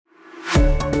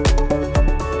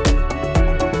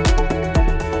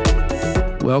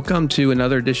Welcome to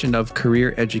another edition of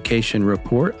Career Education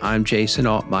Report. I'm Jason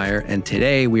Altmeyer, and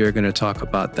today we are going to talk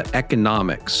about the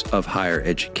economics of higher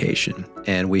education.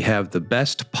 And we have the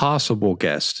best possible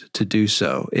guest to do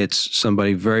so. It's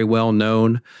somebody very well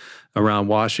known around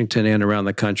Washington and around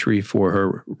the country for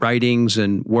her writings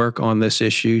and work on this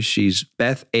issue. She's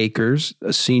Beth Akers,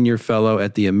 a senior fellow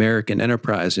at the American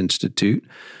Enterprise Institute,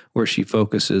 where she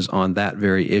focuses on that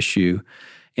very issue.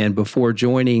 And before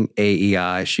joining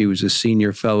AEI, she was a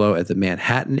senior fellow at the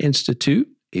Manhattan Institute,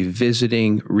 a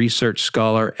visiting research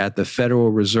scholar at the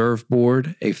Federal Reserve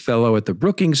Board, a fellow at the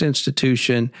Brookings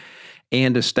Institution,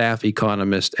 and a staff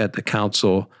economist at the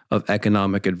Council of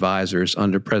Economic Advisors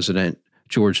under President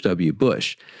George W.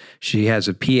 Bush. She has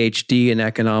a PhD in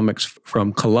economics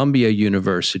from Columbia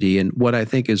University. And what I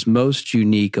think is most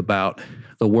unique about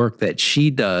the work that she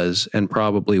does, and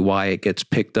probably why it gets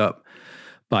picked up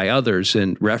by others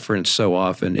and referenced so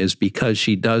often, is because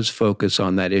she does focus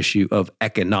on that issue of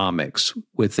economics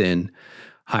within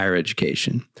higher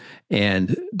education.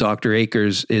 And Dr.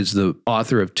 Akers is the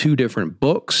author of 2 different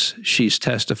books. She's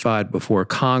testified before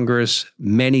Congress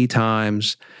many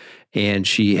times, and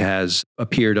she has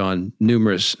appeared on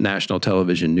numerous national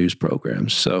television news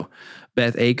programs. So,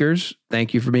 Beth Akers,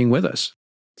 thank you for being with us.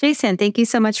 Jason, thank you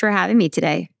so much for having me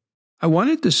today. I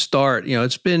wanted to start,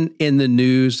 it's been in the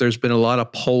news. There's been a lot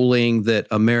of polling that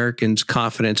Americans'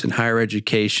 confidence in higher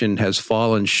education has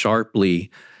fallen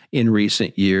sharply in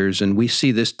recent years. And we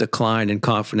see this decline in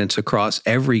confidence across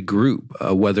every group,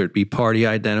 whether it be party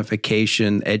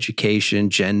identification,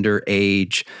 education, gender,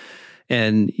 age.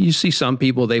 And you see some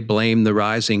people, they blame the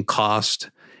rising cost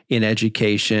in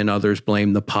education. Others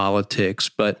blame the politics.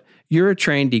 But you're a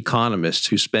trained economist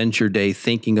who spends your day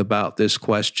thinking about this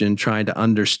question, trying to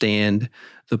understand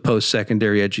the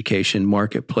post-secondary education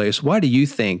marketplace. Why do you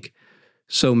think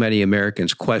so many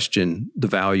Americans question the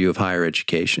value of higher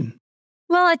education?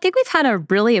 Well, I think we've had a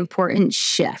really important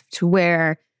shift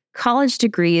where college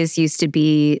degrees used to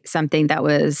be something that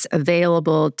was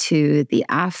available to the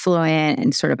affluent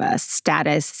and sort of a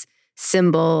status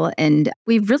symbol. And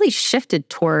we've really shifted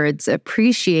towards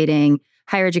appreciating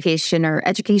higher education or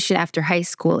education after high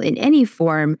school in any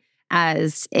form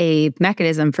as a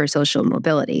mechanism for social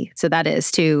mobility. So that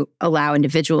is to allow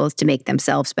individuals to make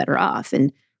themselves better off.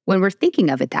 And when we're thinking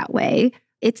of it that way,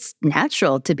 it's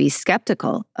natural to be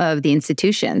skeptical of the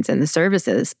institutions and the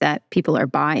services that people are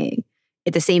buying.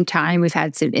 At the same time, we've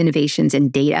had some innovations in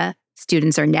data.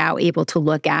 Students are now able to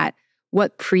look at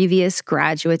what previous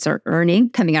graduates are earning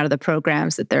coming out of the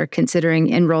programs that they're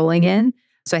considering enrolling in.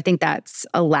 So I think that's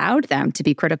allowed them to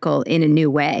be critical in a new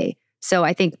way. So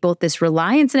I think both this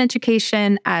reliance on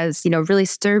education as, really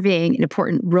serving an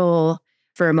important role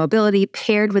for mobility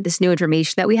paired with this new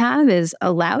information that we have is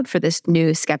allowed for this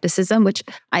new skepticism, which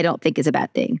I don't think is a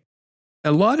bad thing.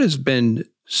 A lot has been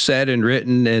said and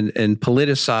written and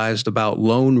politicized about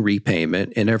loan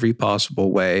repayment in every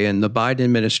possible way. And the Biden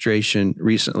administration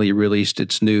recently released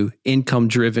its new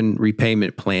income-driven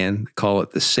repayment plan, call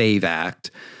it the SAVE Act.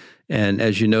 And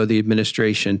as you know, the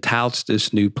administration touts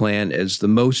this new plan as the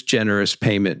most generous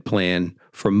payment plan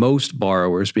for most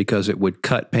borrowers because it would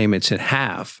cut payments in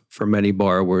half for many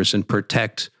borrowers and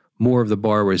protect more of the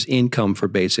borrower's income for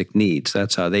basic needs.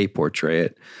 That's how they portray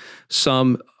it.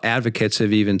 Some advocates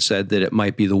have even said that it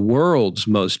might be the world's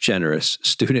most generous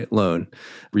student loan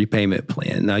repayment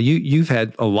plan. Now, you've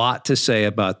had a lot to say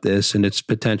about this and its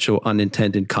potential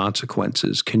unintended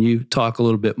consequences. Can you talk a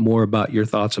little bit more about your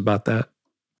thoughts about that?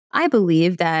 I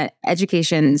believe that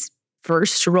education's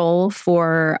first role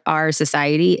for our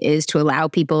society is to allow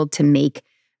people to make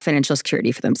financial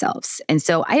security for themselves. And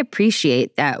so I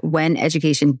appreciate that when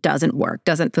education doesn't work,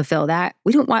 doesn't fulfill that,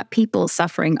 we don't want people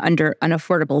suffering under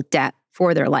unaffordable debt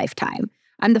for their lifetime.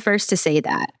 I'm the first to say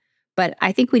that. But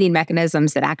I think we need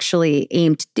mechanisms that actually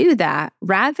aim to do that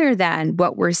rather than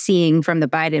what we're seeing from the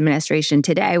Biden administration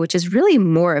today, which is really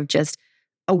more of just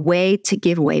a way to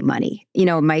give away money.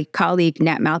 My colleague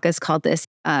Nat Malkus called this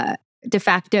a de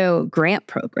facto grant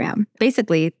program.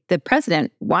 Basically, the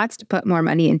president wants to put more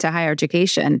money into higher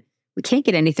education. We can't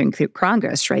get anything through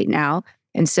Congress right now.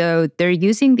 And so they're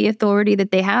using the authority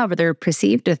that they have or their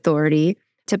perceived authority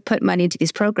to put money into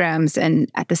these programs. And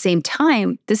at the same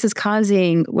time, this is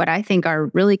causing what I think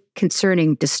are really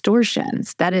concerning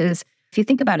distortions. That is, if you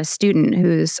think about a student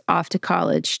who's off to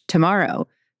college tomorrow,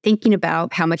 thinking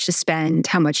about how much to spend,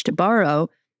 how much to borrow,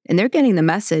 and they're getting the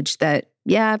message that,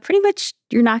 yeah, pretty much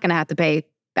you're not going to have to pay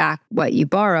back what you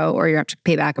borrow, or you have to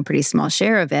pay back a pretty small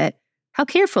share of it. How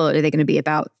careful are they going to be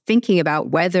about thinking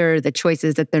about whether the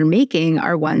choices that they're making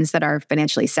are ones that are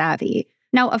financially savvy?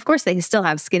 Now, of course, they still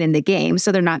have skin in the game,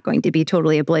 so they're not going to be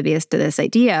totally oblivious to this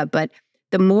idea, but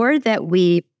the more that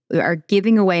we are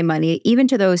giving away money, even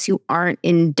to those who aren't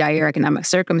in dire economic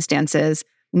circumstances,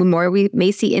 the more we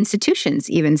may see institutions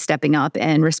even stepping up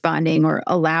and responding or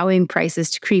allowing prices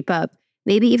to creep up,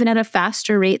 maybe even at a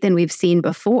faster rate than we've seen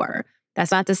before.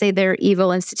 That's not to say they're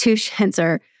evil institutions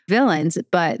or villains,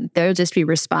 but they'll just be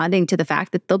responding to the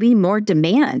fact that there'll be more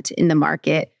demand in the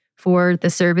market for the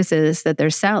services that they're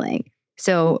selling.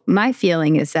 So my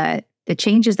feeling is that the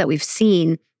changes that we've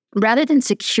seen, rather than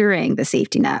securing the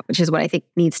safety net, which is what I think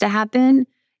needs to happen,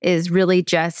 is really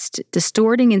just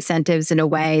distorting incentives in a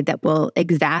way that will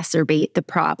exacerbate the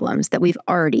problems that we've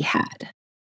already had.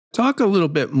 Talk a little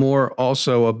bit more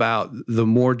also about the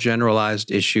more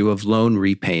generalized issue of loan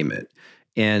repayment.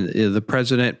 And the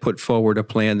president put forward a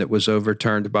plan that was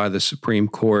overturned by the Supreme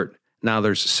Court. Now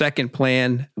there's a second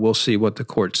plan. We'll see what the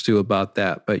courts do about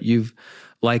that. But you've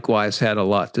likewise had a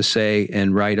lot to say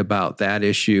and write about that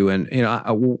issue. And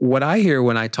what I hear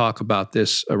when I talk about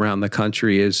this around the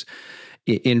country is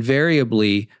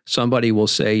invariably somebody will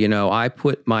say, I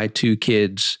put my two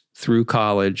kids through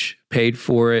college, paid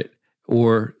for it.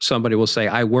 Or somebody will say,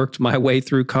 I worked my way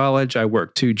through college. I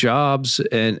worked two jobs.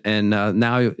 And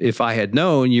now if I had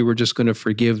known you were just going to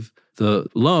forgive the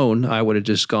loan, I would have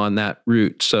just gone that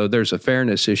route. So there's a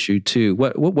fairness issue too.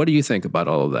 What do you think about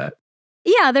all of that?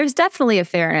 Yeah, there's definitely a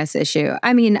fairness issue.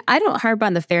 I mean, I don't harp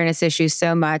on the fairness issue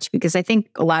so much because I think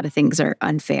a lot of things are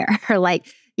unfair. Like,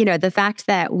 the fact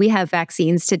that we have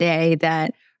vaccines today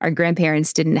that our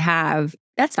grandparents didn't have,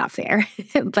 that's not fair.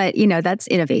 But, that's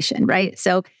innovation, right?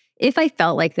 So if I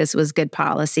felt like this was good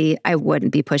policy, I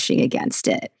wouldn't be pushing against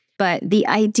it. But the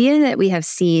idea that we have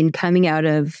seen coming out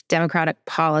of Democratic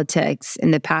politics in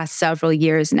the past several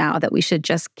years now that we should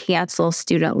just cancel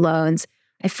student loans,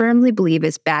 I firmly believe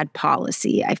is bad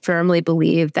policy. I firmly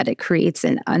believe that it creates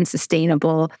an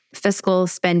unsustainable fiscal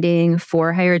spending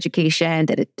for higher education,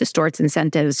 that it distorts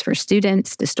incentives for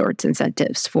students, distorts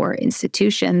incentives for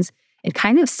institutions. It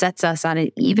kind of sets us on an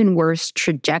even worse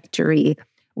trajectory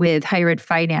with higher ed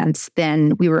finance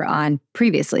than we were on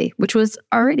previously, which was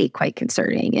already quite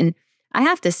concerning. And I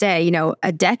have to say,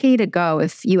 a decade ago,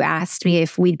 if you asked me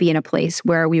if we'd be in a place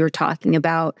where we were talking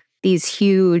about these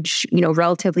huge,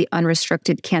 relatively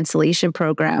unrestricted cancellation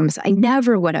programs, I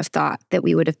never would have thought that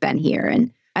we would have been here.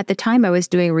 And at the time, I was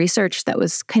doing research that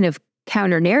was kind of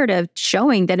counter-narrative,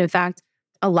 showing that, in fact,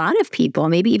 a lot of people,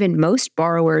 maybe even most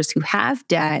borrowers who have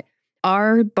debt,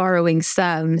 are borrowing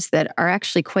sums that are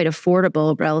actually quite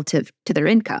affordable relative to their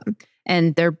income.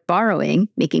 And they're borrowing,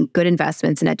 making good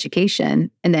investments in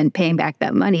education, and then paying back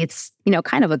that money. It's,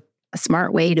 kind of a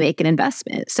smart way to make an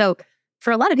investment. So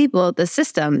for a lot of people, the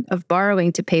system of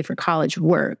borrowing to pay for college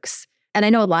works. And I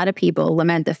know a lot of people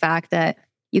lament the fact that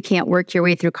you can't work your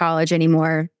way through college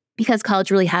anymore because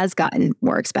college really has gotten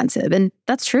more expensive. And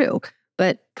that's true.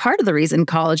 But part of the reason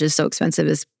college is so expensive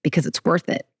is because it's worth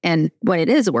it. And when it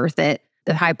is worth it,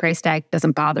 the high price tag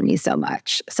doesn't bother me so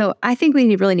much. So I think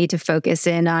we really need to focus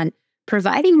in on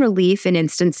providing relief in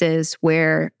instances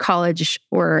where college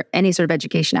or any sort of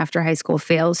education after high school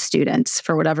fails students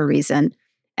for whatever reason,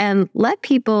 and let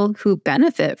people who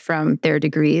benefit from their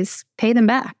degrees pay them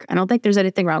back. I don't think there's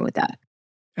anything wrong with that.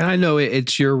 And I know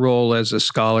it's your role as a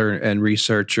scholar and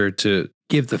researcher to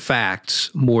give the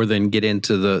facts more than get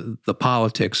into the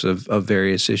politics of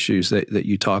various issues that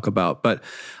you talk about. But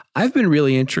I've been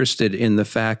really interested in the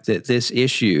fact that this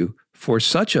issue, for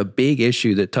such a big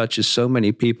issue that touches so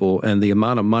many people and the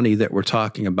amount of money that we're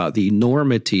talking about, the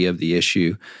enormity of the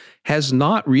issue, has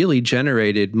not really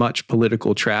generated much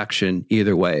political traction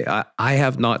either way. I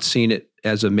have not seen it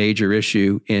as a major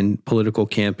issue in political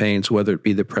campaigns, whether it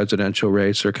be the presidential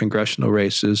race or congressional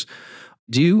races.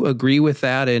 Do you agree with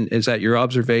that? And is that your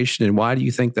observation? And why do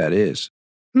you think that is?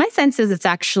 My sense is it's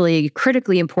actually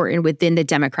critically important within the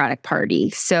Democratic Party.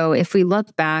 So if we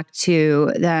look back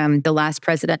to the last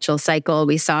presidential cycle,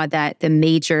 we saw that the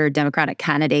major Democratic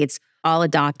candidates all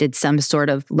adopted some sort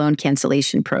of loan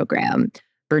cancellation program.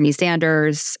 Bernie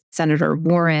Sanders, Senator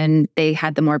Warren, they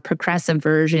had the more progressive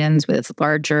versions with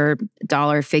larger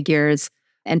dollar figures.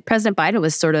 And President Biden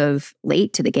was sort of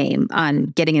late to the game on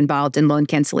getting involved in loan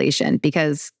cancellation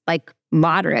because, like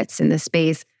moderates in this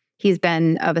space, he's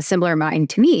been of a similar mind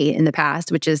to me in the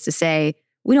past, which is to say,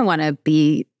 we don't want to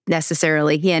be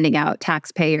necessarily handing out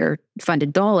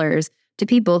taxpayer-funded dollars to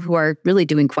people who are really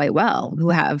doing quite well, who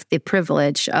have the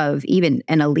privilege of even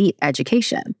an elite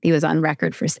education. He was on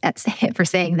record for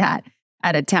saying that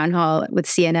at a town hall with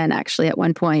CNN, actually, at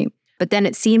one point. But then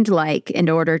it seemed like in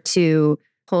order to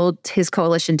hold his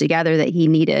coalition together that he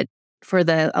needed for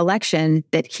the election,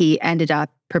 that he ended up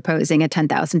proposing a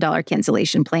 $10,000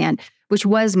 cancellation plan, which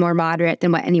was more moderate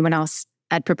than what anyone else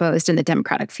had proposed in the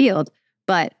Democratic field.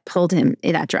 but pulled him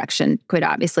in that direction, quite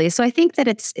obviously. So I think that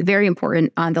it's very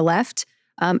important on the left.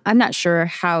 I'm not sure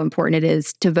how important it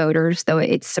is to voters, though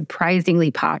it's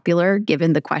surprisingly popular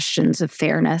given the questions of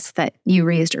fairness that you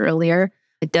raised earlier.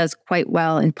 It does quite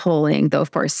well in polling, though,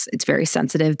 of course, it's very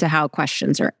sensitive to how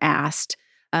questions are asked.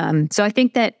 So I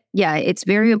think that, yeah, it's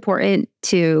very important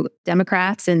to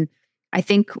Democrats. And I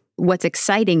think what's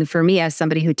exciting for me as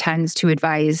somebody who tends to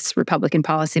advise Republican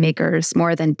policymakers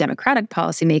more than Democratic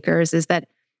policymakers is that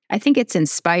I think it's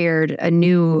inspired a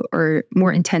new or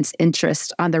more intense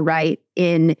interest on the right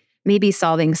in maybe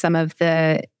solving some of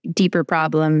the deeper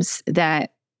problems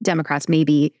that Democrats may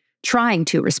be trying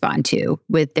to respond to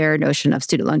with their notion of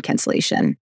student loan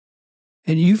cancellation.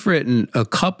 And you've written a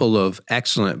couple of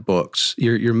excellent books.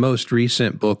 Your most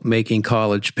recent book, Making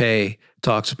College Pay,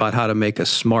 talks about how to make a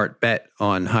smart bet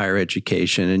on higher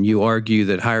education. And you argue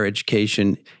that higher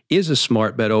education is a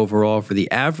smart bet overall for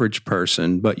the average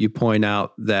person, but you point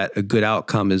out that a good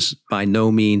outcome is by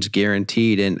no means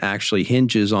guaranteed and actually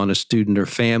hinges on a student or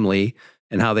family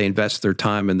and how they invest their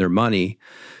time and their money.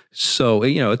 So,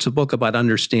 it's a book about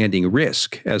understanding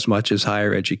risk as much as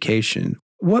higher education.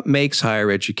 What makes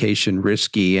higher education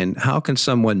risky, and how can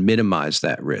someone minimize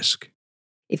that risk?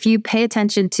 If you pay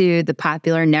attention to the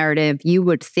popular narrative, you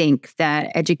would think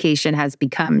that education has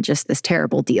become just this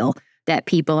terrible deal, that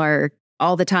people are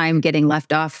all the time getting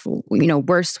left off,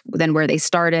 worse than where they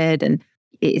started, and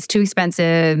it's too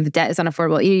expensive, debt is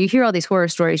unaffordable. You hear all these horror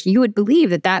stories, you would believe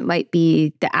that that might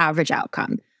be the average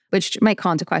outcome, which might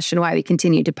call into question why we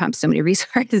continue to pump so many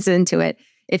resources into it,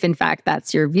 if in fact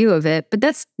that's your view of it. But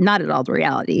that's not at all the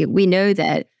reality. We know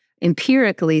that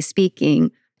empirically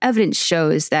speaking, evidence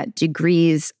shows that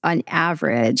degrees on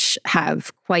average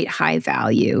have quite high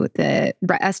value. The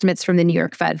estimates from the New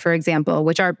York Fed, for example,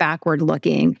 which are backward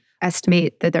looking,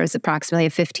 estimate that there's approximately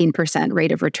a 15%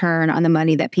 rate of return on the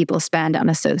money that people spend on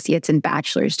associates and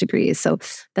bachelor's degrees. So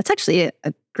that's actually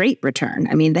a great return.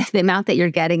 I mean, the amount that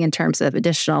you're getting in terms of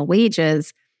additional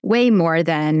wages, way more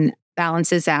than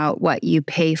balances out what you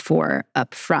pay for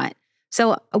up front.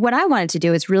 So what I wanted to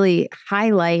do is really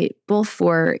highlight both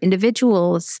for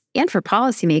individuals and for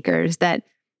policymakers that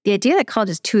the idea that college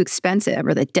is too expensive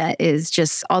or that debt is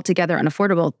just altogether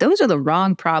unaffordable, those are the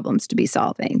wrong problems to be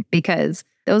solving because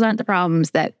those aren't the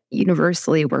problems that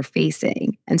universally we're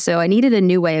facing. And so I needed a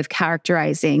new way of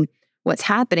characterizing what's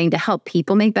happening to help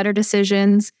people make better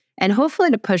decisions and hopefully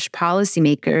to push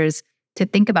policymakers to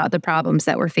think about the problems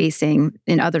that we're facing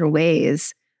in other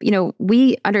ways.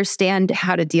 We understand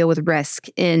how to deal with risk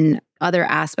in other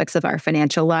aspects of our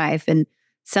financial life. And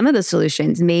some of the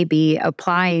solutions may be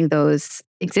applying those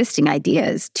existing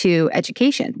ideas to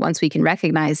education once we can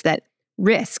recognize that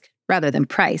risk rather than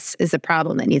price is a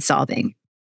problem that needs solving.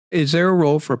 Is there a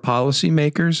role for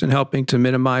policymakers in helping to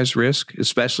minimize risk,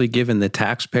 especially given the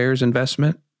taxpayers'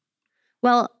 investment?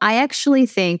 Well, I actually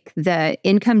think the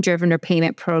income-driven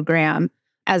repayment program,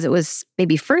 as it was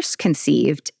maybe first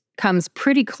conceived, comes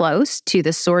pretty close to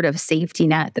the sort of safety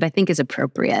net that I think is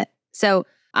appropriate. So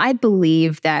I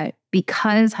believe that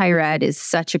because higher ed is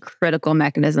such a critical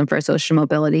mechanism for social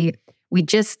mobility, we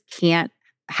just can't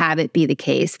have it be the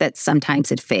case that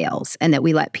sometimes it fails and that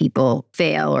we let people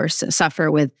fail or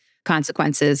suffer with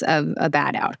consequences of a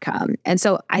bad outcome. And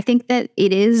so I think that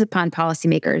it is upon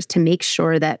policymakers to make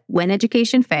sure that when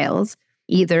education fails,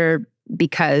 either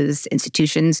because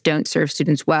institutions don't serve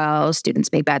students well,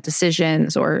 students make bad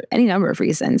decisions, or any number of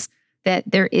reasons, that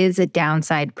there is a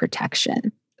downside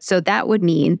protection. So that would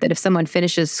mean that if someone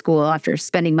finishes school after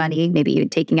spending money, maybe even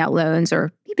taking out loans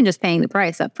or even just paying the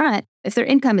price up front, if their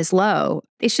income is low,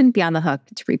 they shouldn't be on the hook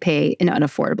to repay an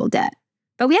unaffordable debt.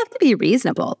 But we have to be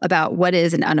reasonable about what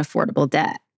is an unaffordable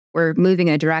debt. We're moving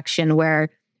in a direction where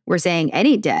we're saying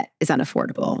any debt is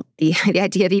unaffordable. The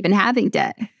idea of even having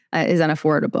debt is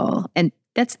unaffordable. And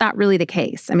that's not really the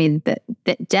case. I mean, the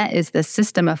debt is the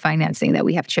system of financing that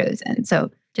we have chosen.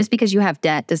 So just because you have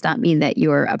debt does not mean that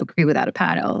you're up a creek without a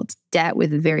paddle. Debt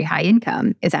with very high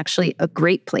income is actually a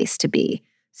great place to be.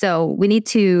 So we need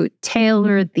to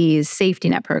tailor these safety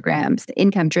net programs, the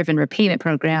income-driven repayment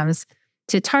programs,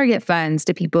 to target funds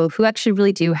to people who actually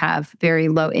really do have very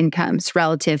low incomes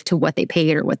relative to what they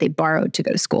paid or what they borrowed to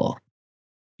go to school.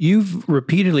 You've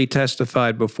repeatedly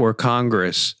testified before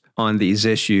Congress on these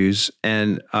issues,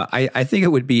 and I think it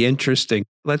would be interesting.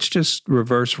 Let's just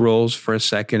reverse roles for a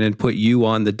second and put you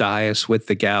on the dais with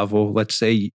the gavel. Let's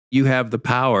say you have the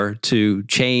power to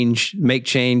make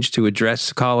change to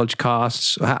address college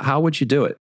costs. How would you do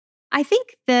it? I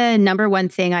think the number one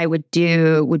thing I would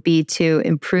do would be to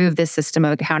improve the system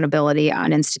of accountability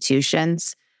on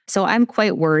institutions. So I'm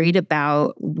quite worried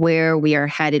about where we are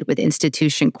headed with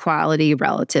institution quality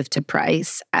relative to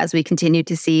price. As we continue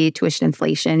to see tuition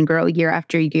inflation grow year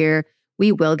after year,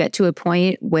 we will get to a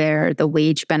point where the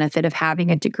wage benefit of having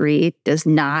a degree does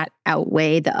not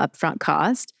outweigh the upfront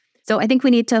cost. So I think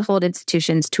we need to hold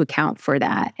institutions to account for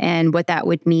that. And what that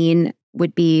would mean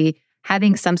would be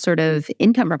having some sort of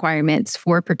income requirements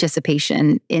for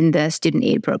participation in the student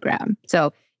aid program.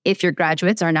 So if your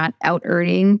graduates are not out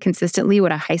earning consistently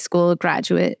what a high school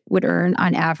graduate would earn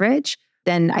on average,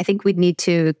 then I think we'd need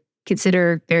to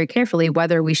consider very carefully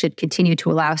whether we should continue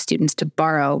to allow students to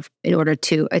borrow in order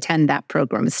to attend that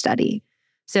program of study.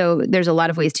 So there's a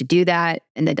lot of ways to do that,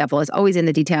 and the devil is always in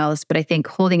the details, but I think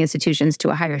holding institutions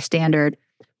to a higher standard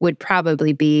would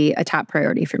probably be a top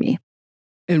priority for me.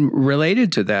 And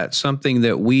related to that, something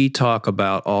that we talk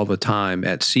about all the time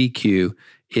at CQ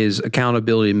is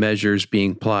accountability measures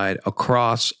being applied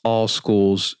across all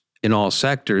schools in all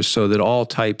sectors so that all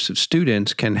types of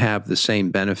students can have the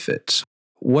same benefits.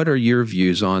 What are your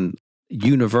views on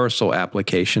universal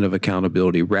application of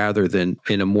accountability rather than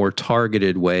in a more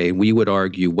targeted way, we would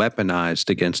argue weaponized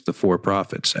against the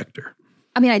for-profit sector?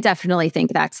 I mean, I definitely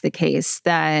think that's the case,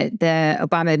 that the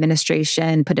Obama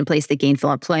administration put in place the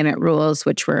gainful employment rules,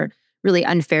 which were really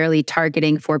unfairly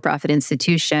targeting for-profit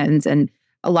institutions. And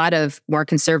a lot of more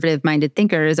conservative-minded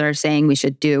thinkers are saying we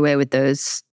should do away with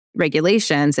those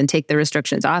regulations and take the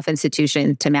restrictions off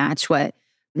institutions to match what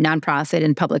nonprofit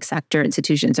and public sector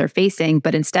institutions are facing.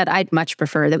 But instead, I'd much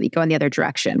prefer that we go in the other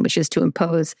direction, which is to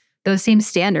impose those same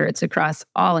standards across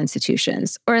all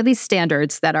institutions, or at least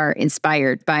standards that are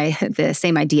inspired by the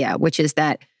same idea, which is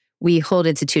that we hold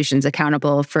institutions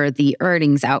accountable for the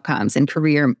earnings outcomes and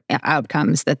career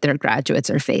outcomes that their graduates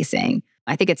are facing.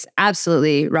 I think it's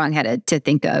absolutely wrongheaded to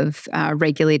think of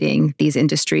regulating these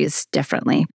industries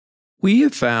differently. We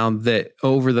have found that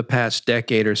over the past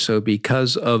decade or so,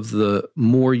 because of the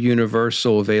more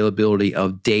universal availability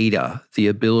of data, the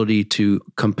ability to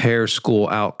compare school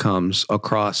outcomes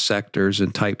across sectors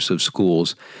and types of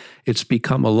schools, it's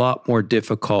become a lot more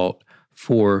difficult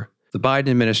for the Biden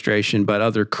administration, but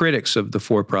other critics of the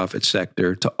for-profit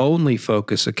sector, to only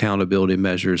focus accountability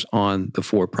measures on the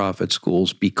for-profit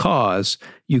schools, because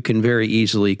you can very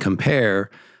easily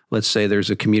compare, let's say there's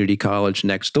a community college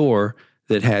next door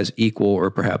that has equal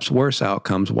or perhaps worse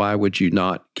outcomes. Why would you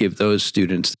not give those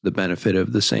students the benefit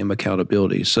of the same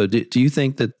accountability? So do you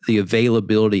think that the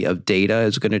availability of data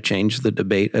is going to change the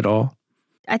debate at all?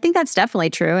 I think that's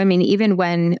definitely true. I mean, even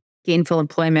when gainful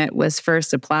employment was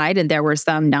first applied, and there were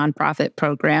some nonprofit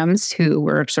programs who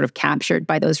were sort of captured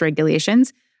by those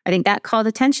regulations, I think that called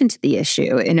attention to the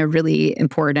issue in a really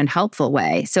important and helpful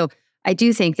way. So I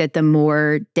do think that the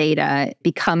more data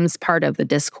becomes part of the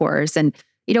discourse, and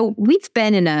we've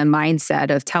been in a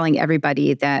mindset of telling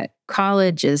everybody that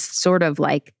college is sort of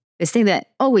like this thing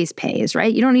that always pays,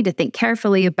 right? You don't need to think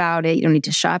carefully about it. You don't need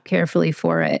to shop carefully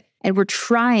for it. And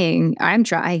I'm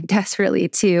trying desperately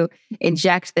to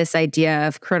inject this idea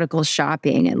of critical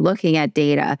shopping and looking at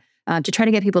data to try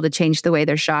to get people to change the way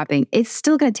they're shopping. It's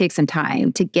still going to take some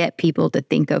time to get people to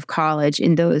think of college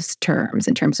in those terms,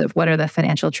 in terms of what are the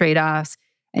financial trade-offs,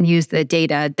 and use the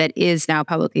data that is now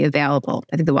publicly available.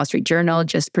 I think the Wall Street Journal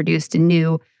just produced a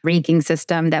new ranking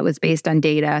system that was based on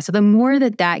data. So the more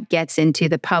that gets into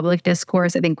the public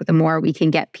discourse, I think the more we can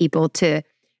get people to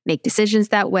make decisions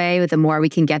that way, the more we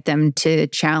can get them to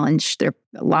challenge their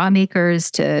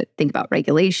lawmakers to think about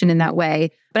regulation in that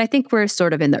way. But I think we're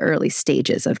sort of in the early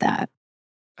stages of that.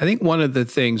 I think one of the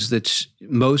things that's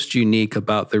most unique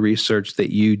about the research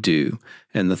that you do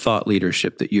and the thought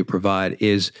leadership that you provide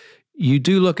is you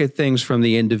do look at things from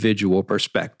the individual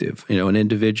perspective. An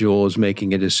individual is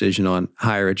making a decision on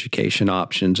higher education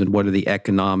options and what are the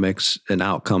economics and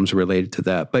outcomes related to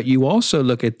that. But you also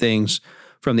look at things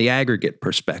from the aggregate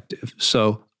perspective.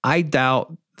 So I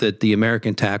doubt that the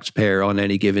American taxpayer on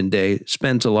any given day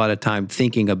spends a lot of time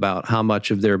thinking about how much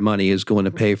of their money is going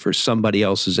to pay for somebody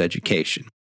else's education.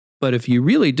 But if you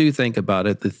really do think about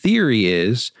it, the theory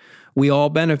is we all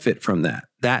benefit from that.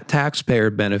 That taxpayer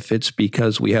benefits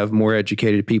because we have more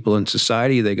educated people in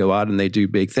society. They go out and they do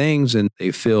big things and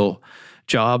they fill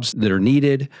jobs that are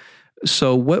needed.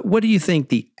 So what do you think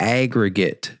the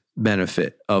aggregate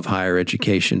benefit of higher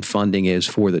education funding is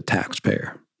for the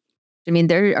taxpayer? I mean,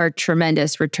 there are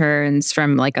tremendous returns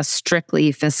from like a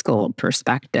strictly fiscal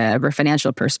perspective or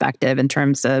financial perspective in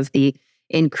terms of the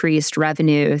increased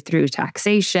revenue through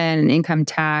taxation, income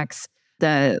tax,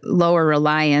 the lower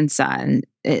reliance on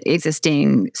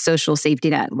existing social safety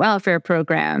net and welfare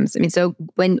programs. I mean, so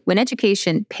when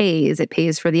education pays, it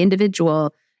pays for the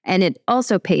individual And it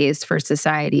also pays for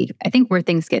society. I think where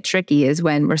things get tricky is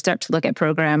when we start to look at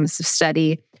programs of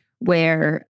study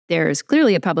where there's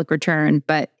clearly a public return,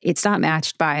 but it's not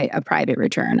matched by a private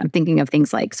return. I'm thinking of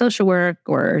things like social work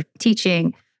or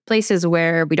teaching, places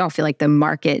where we don't feel like the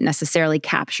market necessarily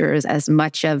captures as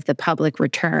much of the public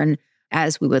return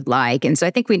as we would like. And so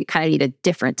I think we kind of need a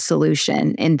different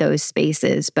solution in those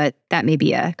spaces, but that may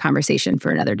be a conversation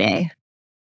for another day.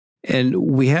 And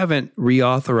we haven't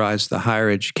reauthorized the Higher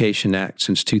Education Act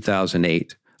since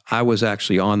 2008. I was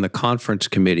actually on the conference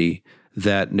committee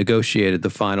that negotiated the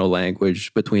final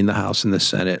language between the House and the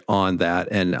Senate on that.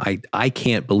 And I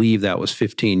can't believe that was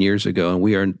 15 years ago, and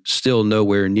we are still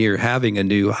nowhere near having a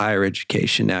new Higher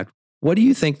Education Act. What do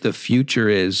you think the future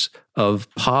is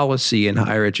of policy in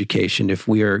higher education if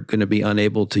we are going to be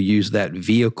unable to use that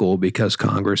vehicle because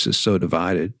Congress is so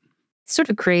divided? It's sort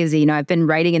of crazy. I've been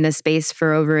writing in this space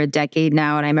for over a decade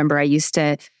now, and I remember I used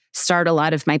to start a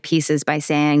lot of my pieces by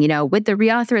saying, with the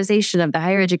reauthorization of the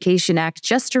Higher Education Act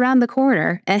just around the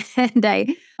corner.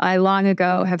 And I long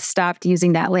ago have stopped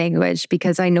using that language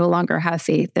because I no longer have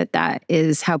faith that that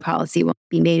is how policy will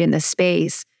be made in this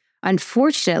space.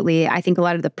 Unfortunately, I think a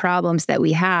lot of the problems that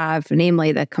we have,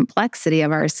 namely the complexity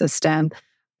of our system,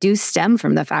 do stem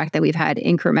from the fact that we've had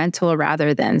incremental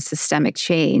rather than systemic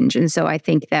change. And so I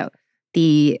think that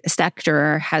the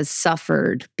sector has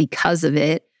suffered because of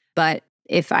it. But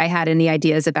if I had any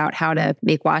ideas about how to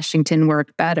make Washington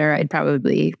work better, I'd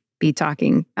probably be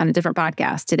talking on a different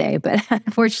podcast today. But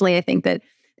unfortunately, I think that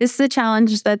this is a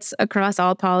challenge that's across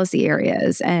all policy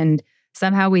areas. And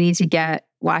somehow we need to get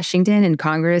Washington and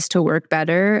Congress to work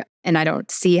better. And I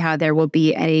don't see how there will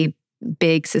be any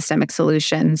big systemic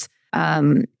solutions,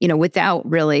 without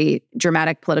really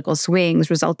dramatic political swings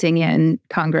resulting in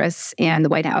Congress and the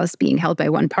White House being held by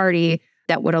one party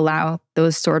that would allow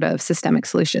those sort of systemic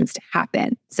solutions to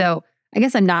happen. So I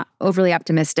guess I'm not overly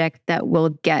optimistic that we'll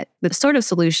get the sort of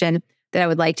solution that I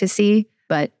would like to see,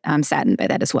 but I'm saddened by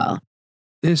that as well.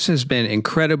 This has been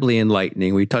incredibly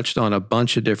enlightening. We touched on a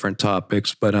bunch of different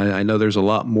topics, but I know there's a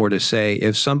lot more to say.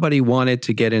 If somebody wanted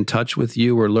to get in touch with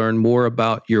you or learn more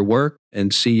about your work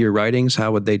and see your writings,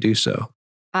 how would they do so?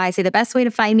 I say the best way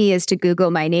to find me is to Google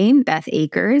my name, Beth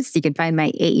Akers. You can find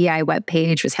my AEI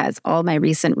webpage, which has all my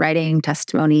recent writing,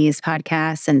 testimonies,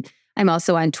 podcasts, and I'm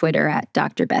also on Twitter at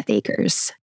Dr. Beth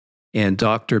Akers. And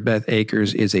Dr. Beth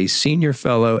Akers is a senior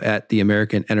fellow at the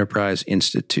American Enterprise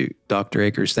Institute. Dr.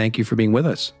 Akers, thank you for being with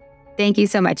us. Thank you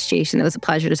so much, Jason. It was a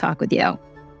pleasure to talk with you.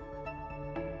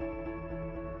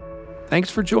 Thanks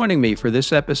for joining me for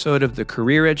this episode of the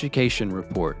Career Education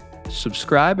Report.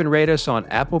 Subscribe and rate us on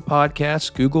Apple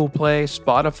Podcasts, Google Play,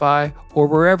 Spotify, or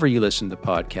wherever you listen to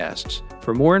podcasts.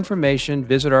 For more information,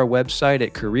 visit our website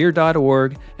at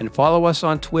career.org and follow us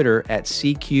on Twitter at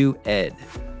CQED.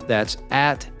 That's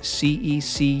at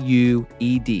CECUED.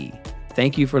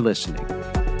 Thank you for listening.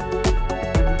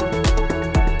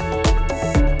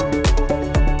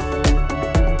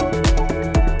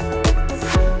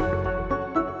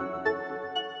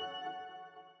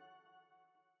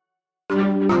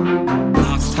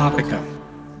 Topica.